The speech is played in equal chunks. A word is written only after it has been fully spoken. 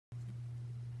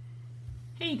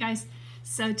Hey guys,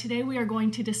 so today we are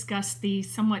going to discuss the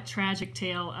somewhat tragic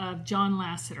tale of John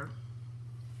Lasater.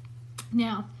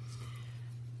 Now,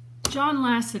 John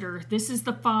Lasater, this is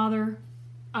the father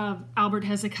of Albert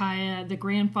Hezekiah, the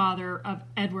grandfather of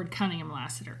Edward Cunningham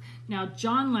Lasater. Now,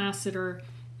 John Lasater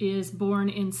is born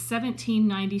in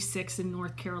 1796 in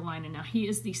North Carolina. Now, he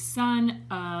is the son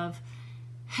of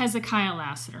Hezekiah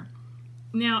Lasater.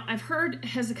 Now, I've heard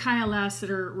Hezekiah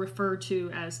Lasater referred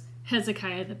to as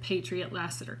Hezekiah the Patriot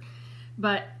Lasater.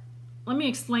 But let me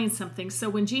explain something. So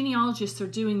when genealogists are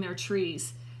doing their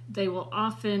trees, they will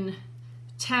often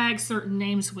tag certain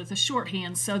names with a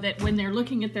shorthand so that when they're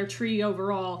looking at their tree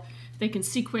overall, they can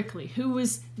see quickly who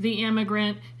was the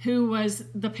immigrant, who was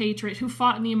the patriot, who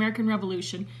fought in the American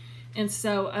Revolution. And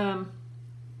so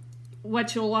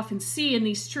what you'll often see in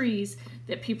these trees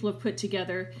that people have put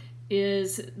together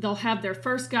is they'll have their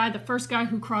first guy, the first guy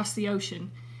who crossed the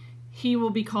ocean. He will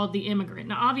be called the immigrant.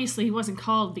 Now, obviously, he wasn't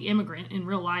called the immigrant in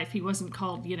real life. He wasn't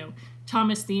called,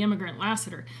 Thomas the Immigrant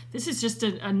Lasater. This is just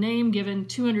a name given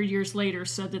 200 years later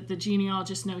so that the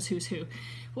genealogist knows who's who.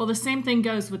 Well, the same thing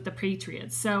goes with the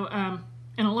patriots. So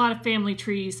in a lot of family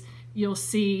trees, you'll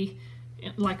see,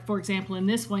 like, for example, in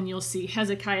this one, you'll see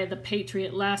Hezekiah the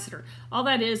Patriot Lasater. All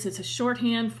that is a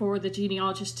shorthand for the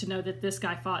genealogist to know that this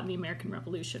guy fought in the American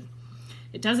Revolution.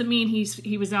 It doesn't mean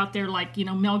he was out there like,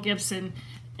 Mel Gibson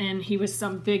and he was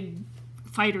some big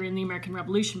fighter in the American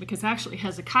Revolution, because actually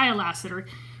Hezekiah Lasater,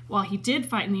 while he did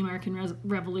fight in the American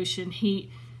Revolution,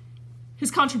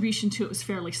 his contribution to it was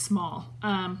fairly small.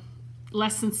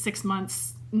 Less than 6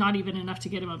 months, not even enough to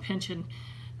get him a pension.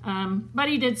 But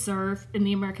he did serve in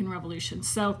the American Revolution.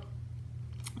 So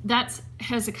that's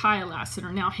Hezekiah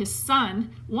Lasater. Now his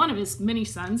son, one of his many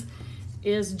sons,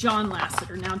 is John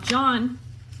Lasater. Now John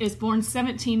is born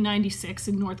 1796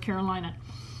 in North Carolina.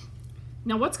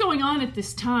 Now, what's going on at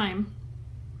this time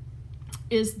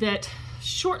is that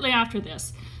shortly after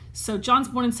this, so John's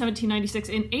born in 1796,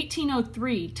 in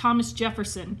 1803, Thomas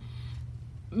Jefferson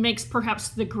makes perhaps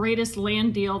the greatest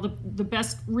land deal, the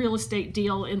best real estate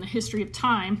deal in the history of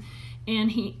time, and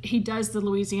he does the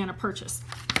Louisiana Purchase.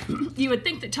 You would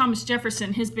think that Thomas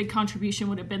Jefferson, his big contribution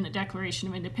would have been the Declaration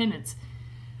of Independence,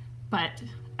 but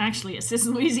actually it's this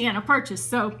Louisiana Purchase.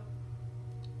 So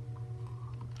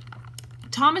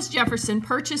Thomas Jefferson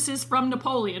purchases from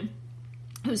Napoleon,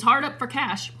 who's hard up for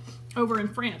cash over in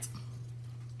France.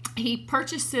 He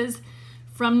purchases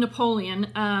from Napoleon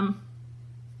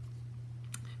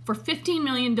for $15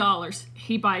 million.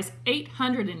 He buys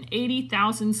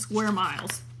 880,000 square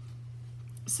miles.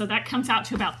 So that comes out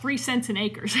to about 3 cents an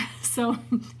acre. So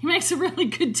he makes a really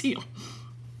good deal.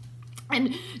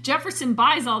 And Jefferson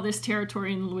buys all this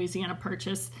territory in the Louisiana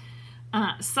Purchase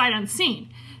sight unseen.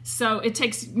 So it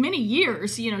takes many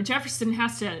years. Jefferson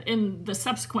has to, in the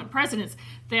subsequent presidents,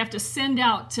 they have to send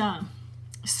out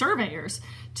surveyors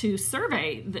to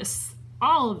survey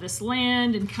all of this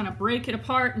land and kind of break it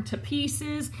apart into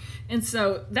pieces. And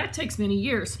so that takes many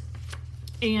years.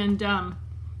 And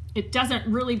it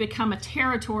doesn't really become a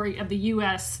territory of the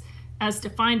U.S. as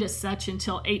defined as such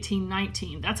until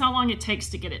 1819. That's how long it takes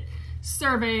to get it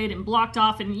surveyed and blocked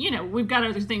off. And we've got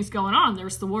other things going on.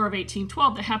 There's the War of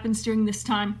 1812 that happens during this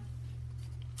time.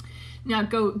 Now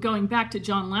going back to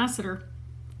John Lasater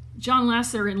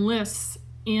enlists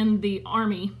in the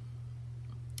army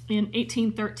in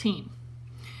 1813.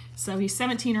 So he's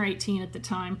 17 or 18 at the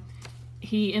time.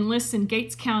 He enlists in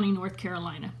Gates County, North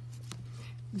Carolina.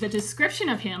 The description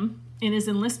of him in his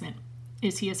enlistment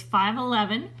is he is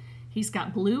 5'11", he's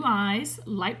got blue eyes,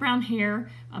 light brown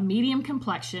hair, a medium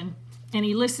complexion, and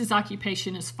he lists his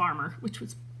occupation as farmer, which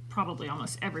was probably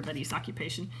almost everybody's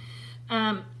occupation.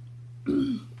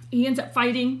 He ends up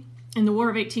fighting in the War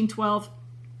of 1812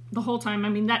 the whole time. I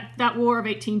mean, that War of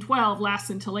 1812 lasts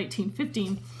until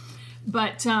 1815.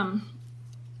 But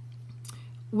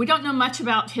we don't know much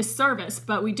about his service,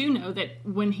 but we do know that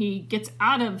when he gets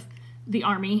out of the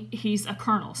army, he's a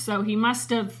colonel. So he must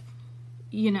have,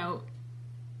 he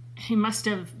must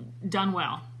have done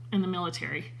well in the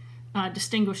military.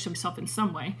 Distinguished himself in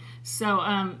some way.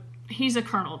 So he's a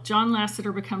colonel. John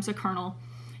Lasater becomes a colonel,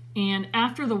 and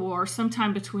after the war,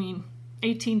 sometime between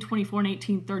 1824 and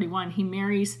 1831, he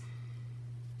marries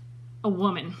a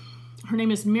woman. Her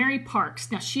name is Mary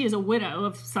Parks. Now, she is a widow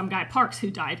of some guy Parks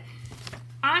who died.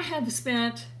 I have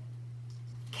spent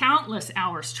countless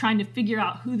hours trying to figure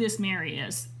out who this Mary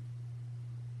is.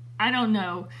 I don't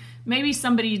know. Maybe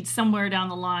somebody somewhere down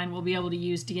the line will be able to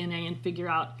use DNA and figure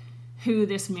out who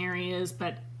this Mary is,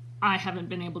 but I haven't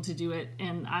been able to do it,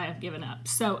 and I have given up.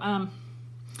 So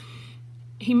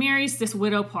he marries this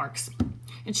widow Parks,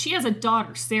 and she has a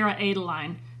daughter, Sarah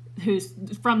Adeline, who's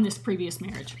from this previous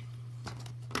marriage.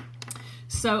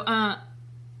 So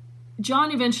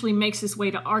John eventually makes his way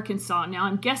to Arkansas. Now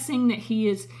I'm guessing that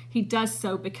he does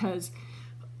so because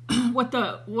what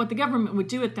the government would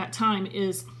do at that time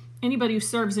is anybody who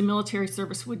serves in military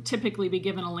service would typically be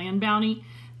given a land bounty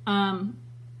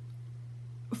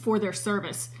for their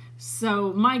service.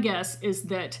 So my guess is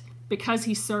that because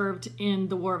he served in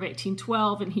the War of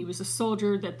 1812 and he was a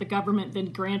soldier, that the government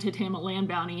then granted him a land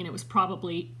bounty, and it was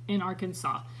probably in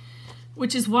Arkansas,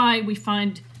 which is why we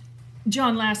find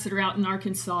John Lasater out in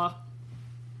Arkansas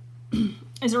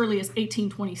as early as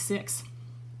 1826.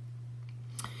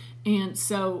 And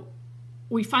so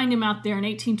we find him out there in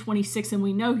 1826, and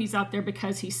we know he's out there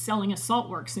because he's selling a salt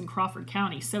works in Crawford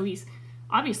County. So he's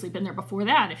obviously been there before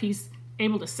that if he's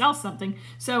able to sell something.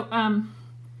 So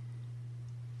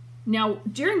now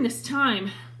during this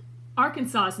time,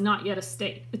 Arkansas is not yet a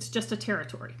state. It's just a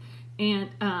territory. And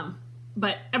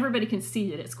but everybody can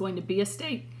see that it's going to be a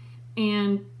state.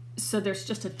 And so there's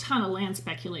just a ton of land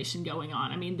speculation going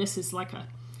on. I mean, this is like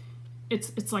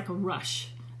it's like a rush.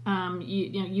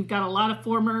 You've got a lot of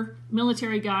former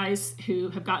military guys who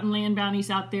have gotten land bounties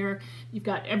out there. You've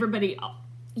got everybody,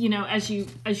 as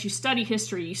you study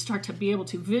history, you start to be able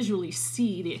to visually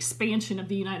see the expansion of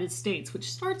the United States, which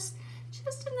starts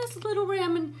just in this little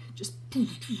rim and just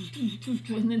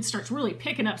and then starts really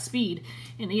picking up speed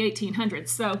in the 1800s.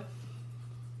 So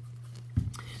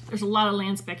there's a lot of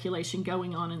land speculation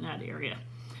going on in that area.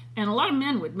 And a lot of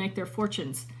men would make their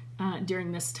fortunes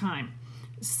during this time.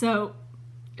 So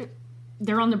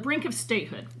they're on the brink of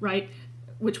statehood, right?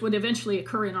 Which would eventually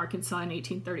occur in Arkansas in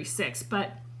 1836.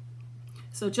 But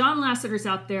so John Lasater's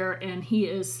out there, and he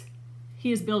is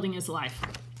building his life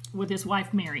with his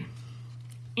wife Mary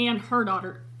and her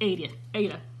daughter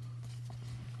Ada.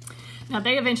 Now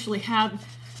they eventually have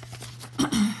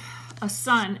a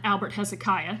son, Albert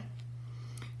Hezekiah,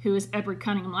 who is Edward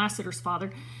Cunningham Lasater's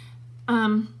father.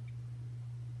 Now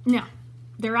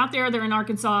they're out there. They're in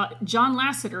Arkansas. John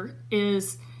Lasater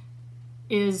is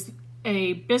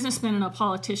a businessman and a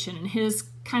politician, and his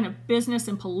kind of business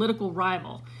and political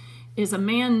rival is a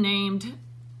man named,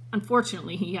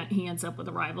 unfortunately, he ends up with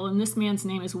a rival, and this man's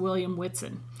name is William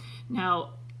Whitson.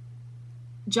 Now,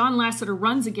 John Lasater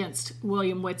runs against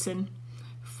William Whitson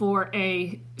for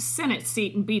a Senate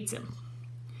seat and beats him.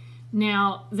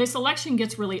 Now, this election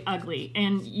gets really ugly,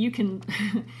 and you can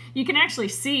actually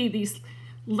see these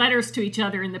letters to each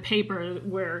other in the paper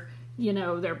where,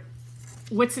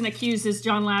 Whitson accuses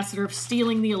John Lasater of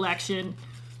stealing the election,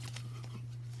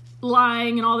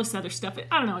 lying, and all this other stuff.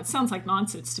 I don't know. It sounds like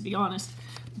nonsense, to be honest.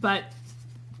 But,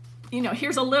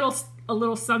 here's a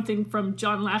little something from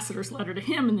John Lasater's letter to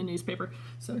him in the newspaper.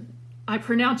 So, I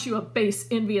pronounce you a base,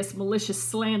 envious, malicious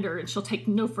slander, and shall take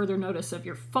no further notice of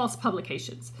your false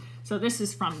publications. So this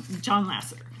is from John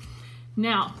Lasater.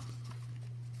 Now,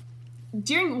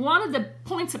 during one of the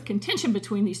points of contention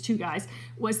between these two guys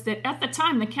was that at the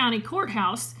time the county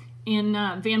courthouse in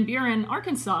Van Buren,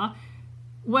 Arkansas,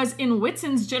 was in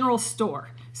Whitson's general store.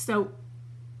 So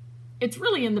it's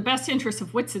really in the best interest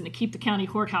of Whitson to keep the county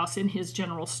courthouse in his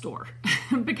general store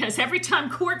because every time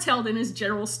court's held in his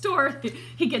general store,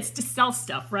 he gets to sell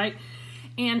stuff, right?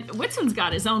 And Whitson's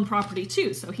got his own property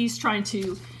too, so he's trying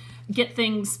to get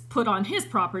things put on his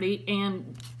property,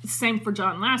 and same for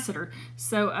John Lasater.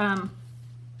 So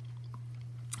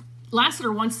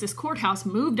Lasater wants this courthouse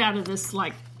moved out of this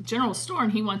general store,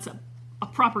 and he wants a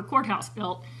proper courthouse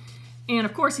built. And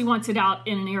of course he wants it out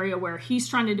in an area where he's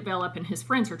trying to develop and his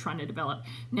friends are trying to develop.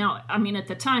 Now, I mean, at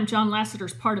the time, John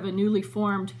Lasater's part of a newly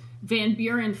formed Van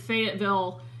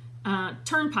Buren-Fayetteville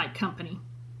turnpike company.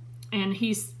 And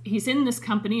he's in this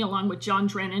company along with John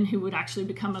Drennan, who would actually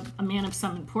become a man of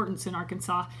some importance in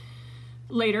Arkansas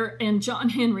later, and John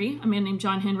Henry, a man named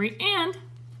John Henry, and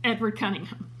Edward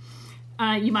Cunningham.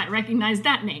 You might recognize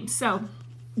that name. So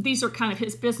these are kind of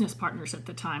his business partners at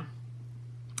the time.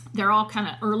 They're all kind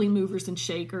of early movers and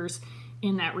shakers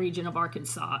in that region of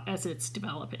Arkansas as it's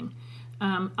developing.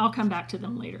 I'll come back to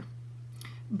them later.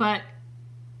 But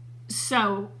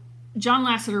so John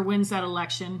Lasater wins that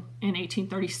election in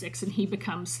 1836, and he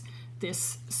becomes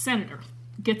this senator,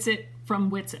 gets it from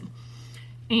Whitson.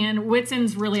 And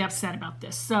Whitson's really upset about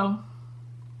this. So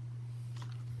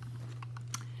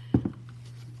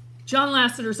John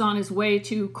Lasater's on his way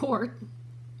to court.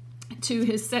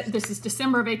 This is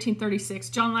December of 1836.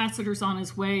 John Lasater's on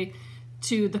his way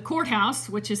to the courthouse,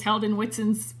 which is held in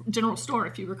Whitson's general store,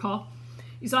 if you recall.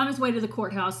 He's on his way to the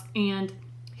courthouse, and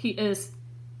he is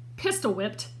pistol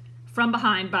whipped from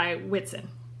behind by Whitson.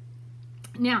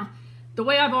 Now, the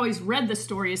way I've always read the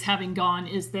story as having gone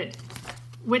is that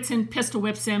Whitson pistol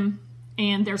whips him,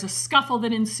 and there's a scuffle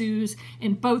that ensues,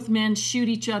 and both men shoot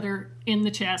each other in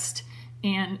the chest,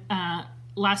 and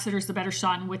Lasater's the better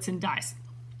shot, and Whitson dies.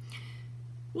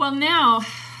 Well, now,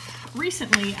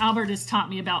 recently, Albert has taught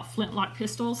me about flintlock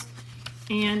pistols,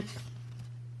 and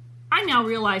I now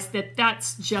realize that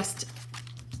that's just,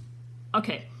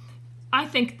 okay, I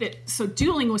think that, so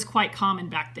dueling was quite common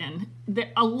back then.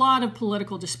 A lot of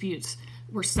political disputes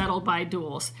were settled by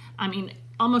duels. I mean,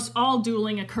 almost all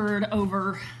dueling occurred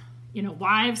over,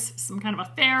 wives, some kind of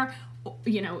affair.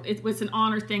 It was an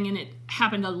honor thing, and it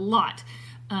happened a lot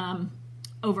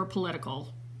over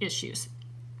political issues.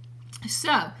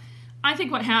 So I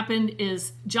think what happened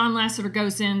is John Lasater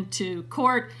goes into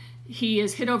court. He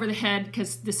is hit over the head,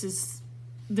 because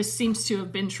this seems to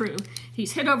have been true.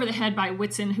 He's hit over the head by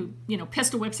Whitson, who,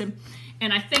 pistol whips him.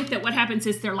 And I think that what happens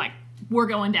is they're like, we're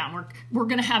going down. We're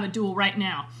going to have a duel right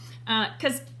now.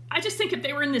 Because I just think if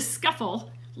they were in this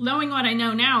scuffle, knowing what I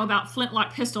know now about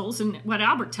flintlock pistols and what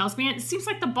Albert tells me, it seems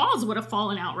like the balls would have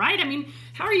fallen out, right? I mean,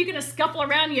 how are you going to scuffle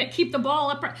around yet keep the ball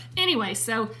up? Anyway,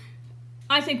 so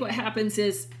I think what happens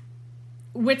is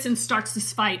Whitson starts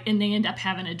this fight, and they end up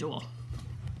having a duel.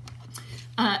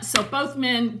 So both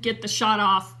men get the shot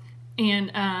off,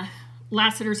 and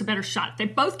Lasater's a better shot. They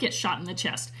both get shot in the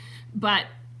chest, but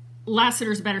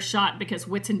Lasater's a better shot because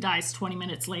Whitson dies 20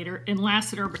 minutes later, and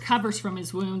Lasater recovers from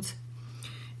his wounds.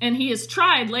 And he is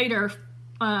tried later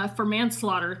for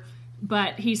manslaughter,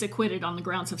 but he's acquitted on the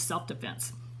grounds of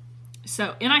self-defense.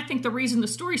 So, and I think the reason the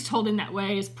story's told in that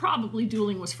way is probably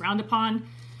dueling was frowned upon,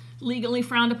 legally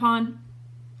frowned upon.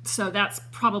 So that's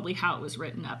probably how it was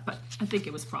written up, but I think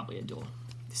it was probably a duel.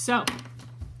 So,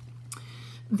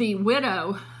 the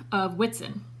widow of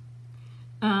Whitson,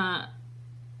 the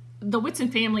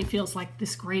Whitson family feels like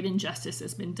this great injustice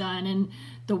has been done, and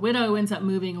the widow ends up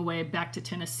moving away back to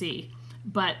Tennessee.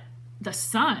 But the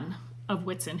son of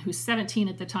Whitson, who's 17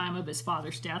 at the time of his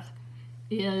father's death,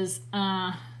 is,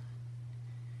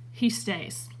 he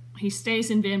stays. He stays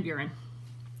in Van Buren.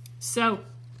 So,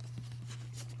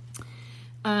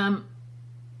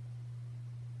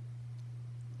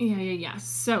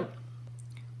 So,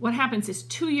 what happens is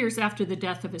 2 years after the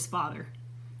death of his father,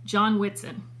 John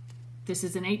Whitson, this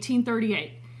is in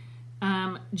 1838,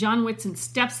 John Whitson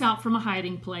steps out from a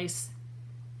hiding place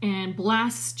and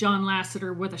blasts John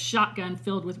Lasater with a shotgun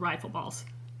filled with rifle balls.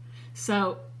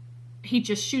 So he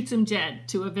just shoots him dead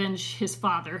to avenge his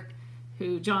father,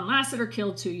 who John Lasater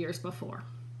killed 2 years before.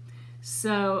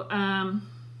 So, and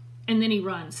then he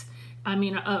runs. I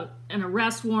mean, an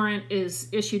arrest warrant is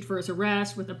issued for his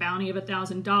arrest with a bounty of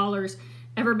 $1,000.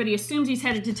 Everybody assumes he's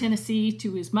headed to Tennessee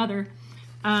to his mother.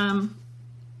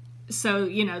 So,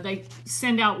 they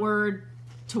send out word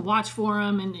to watch for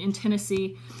him in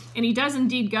Tennessee. And he does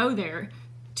indeed go there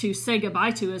to say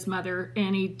goodbye to his mother.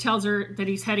 And he tells her that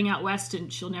he's heading out west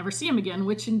and she'll never see him again,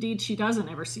 which indeed she doesn't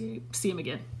ever see him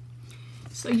again.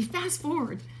 So you fast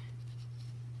forward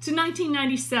to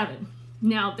 1997.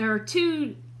 Now, there are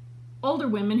two older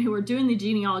women who are doing the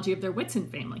genealogy of their Whitson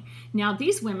family. Now,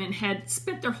 these women had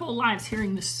spent their whole lives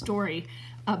hearing this story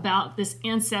about this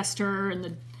ancestor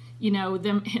and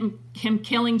him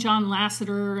killing John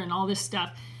Lasater and all this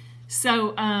stuff.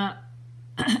 So,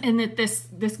 and that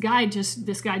this guy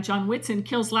John Whitson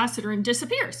kills Lasater and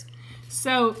disappears.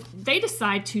 So they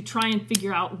decide to try and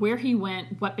figure out where he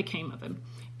went, what became of him.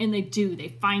 And they do. They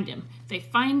find him. They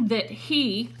find that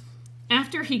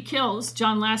after he kills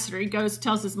John Lasater, he goes,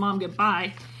 tells his mom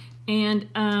goodbye, and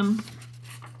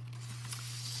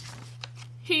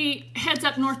he heads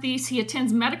up northeast. He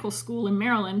attends medical school in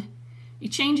Maryland. He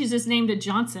changes his name to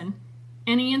Johnson,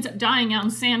 and he ends up dying out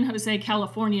in San Jose,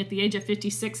 California at the age of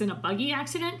 56 in a buggy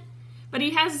accident. But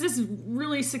he has this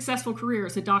really successful career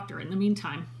as a doctor in the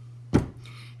meantime.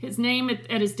 His name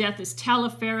at his death is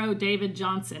Taliaferro David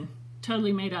Johnson,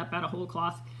 totally made up out of whole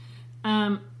cloth.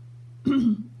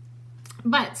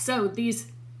 But so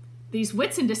these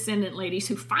Whitson descendant ladies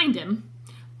who find him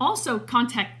also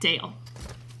contact Dale.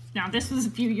 Now, this was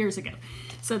a few years ago.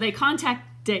 So they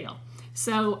contact Dale.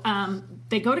 So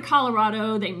they go to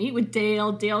Colorado. They meet with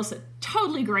Dale. Dale's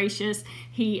totally gracious.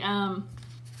 He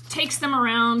takes them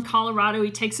around Colorado. He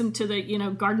takes them to the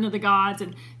Garden of the Gods.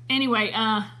 And anyway,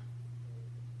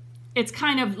 it's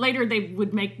kind of later they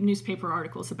would make newspaper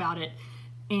articles about it,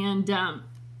 and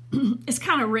it's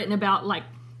kind of written about, like,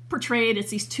 portrayed as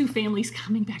these two families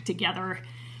coming back together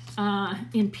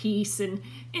in peace. And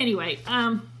anyway,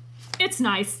 it's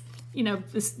nice,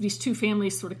 these two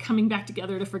families sort of coming back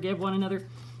together to forgive one another.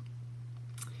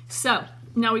 So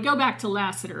now we go back to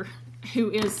Lasater, who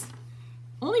is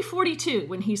only 42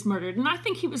 when he's murdered, and I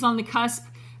think he was on the cusp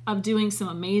of doing some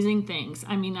amazing things.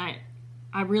 I mean,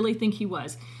 I really think he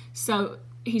was. So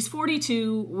he's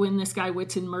 42 when this guy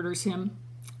Whitson murders him,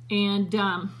 and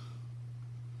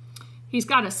He's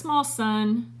got a small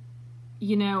son.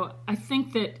 You know, I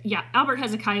think that, yeah, Albert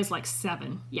Hezekiah is like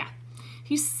 7. Yeah,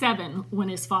 he's 7 when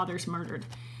his father's murdered.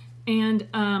 And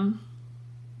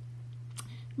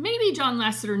maybe John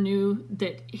Lasater knew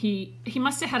that he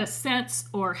must have had a sense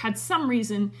or had some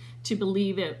reason to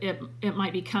believe it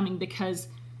might be coming, because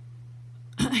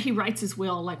he writes his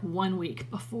will like 1 week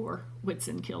before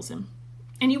Whitson kills him.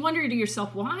 And you wonder to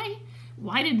yourself, why?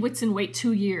 Why did Whitson wait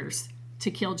 2 years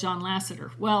to kill John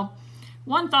Lasater? Well,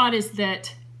 one thought is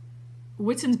that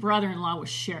Whitson's brother-in-law was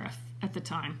sheriff at the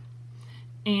time.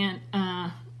 And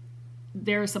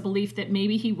there's a belief that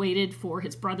maybe he waited for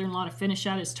his brother-in-law to finish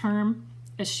out his term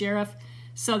as sheriff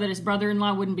so that his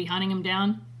brother-in-law wouldn't be hunting him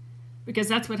down. Because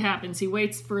that's what happens. He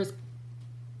waits for his,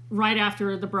 right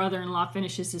after the brother-in-law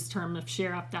finishes his term of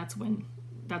sheriff, that's when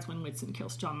Whitson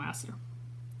kills John Lasater.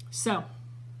 So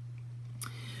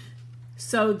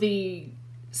the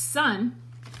son,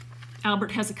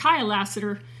 Albert Hezekiah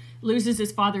Lasater, loses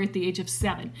his father at the age of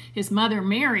 7. His mother,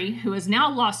 Mary, who has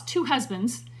now lost 2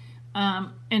 husbands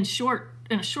in a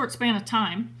short span of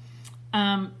time,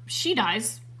 she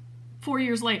dies 4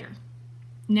 years later.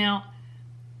 Now,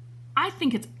 I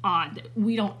think it's odd that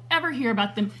we don't ever hear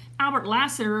about them.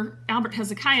 Albert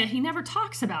Hezekiah, he never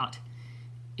talks about.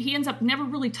 He ends up never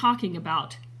really talking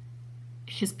about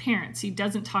his parents. He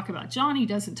doesn't talk about John. He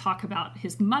doesn't talk about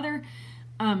his mother.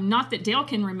 Not that Dale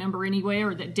can remember anyway,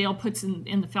 or that Dale puts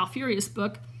in the Falfurious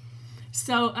book.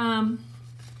 So, I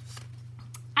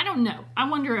don't know.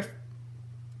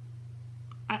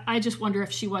 I just wonder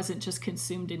if she wasn't just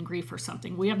consumed in grief or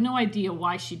something. We have no idea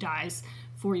why she dies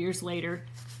 4 years later.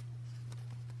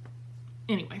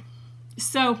 Anyway,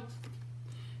 so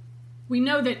we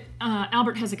know that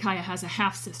Albert Hezekiah has a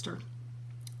half-sister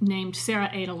named Sarah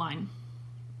Adeline.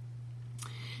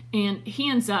 And he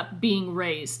ends up being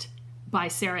raised by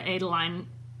Sarah Adeline,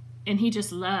 and he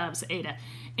just loves Ada.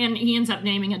 And he ends up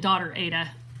naming a daughter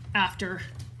Ada after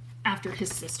his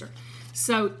sister.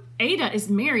 So Ada is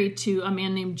married to a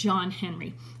man named John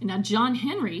Henry. And now John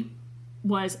Henry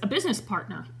was a business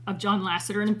partner of John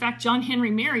Lasater, and in fact John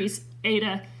Henry marries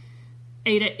Ada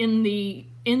in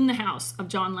the house of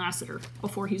John Lasater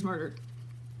before he's murdered.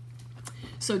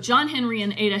 So John Henry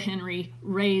and Ada Henry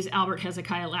raise Albert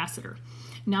Hezekiah Lasater.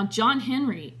 Now, John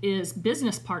Henry is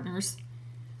business partners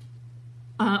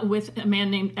with a man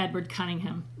named Edward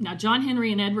Cunningham. Now, John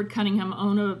Henry and Edward Cunningham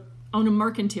own a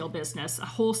mercantile business, a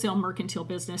wholesale mercantile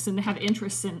business, and they have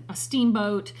interests in a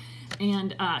steamboat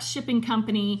and a shipping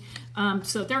company.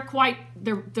 So they're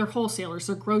wholesalers,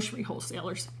 they're grocery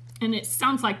wholesalers, and it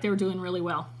sounds like they're doing really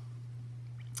well.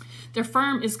 Their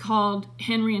firm is called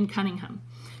Henry and Cunningham.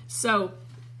 So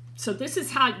this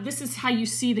is how you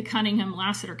see the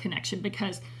Cunningham-Lasater connection,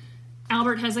 because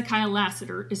Albert Hezekiah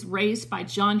Lasater is raised by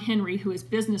John Henry, who is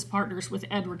business partners with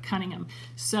Edward Cunningham.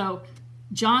 So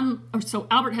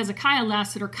Albert Hezekiah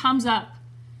Lasater comes up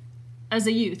as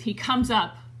a youth. He comes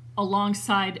up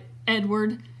alongside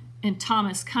Edward and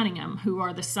Thomas Cunningham, who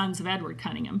are the sons of Edward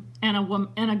Cunningham, and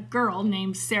a girl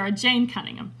named Sarah Jane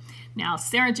Cunningham. Now,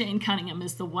 Sarah Jane Cunningham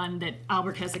is the one that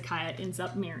Albert Hezekiah ends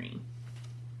up marrying.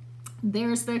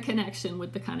 There's the connection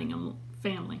with the Cunningham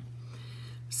family.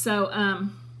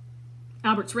 So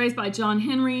Albert's raised by John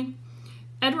Henry.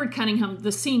 Edward Cunningham,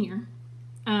 the senior,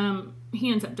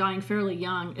 he ends up dying fairly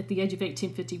young at the age of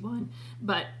 1851.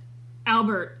 But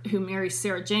Albert, who marries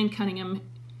Sarah Jane Cunningham,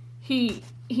 he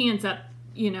ends up,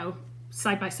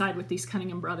 side by side with these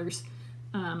Cunningham brothers,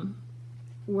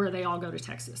 where they all go to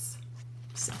Texas.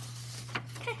 So,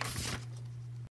 okay.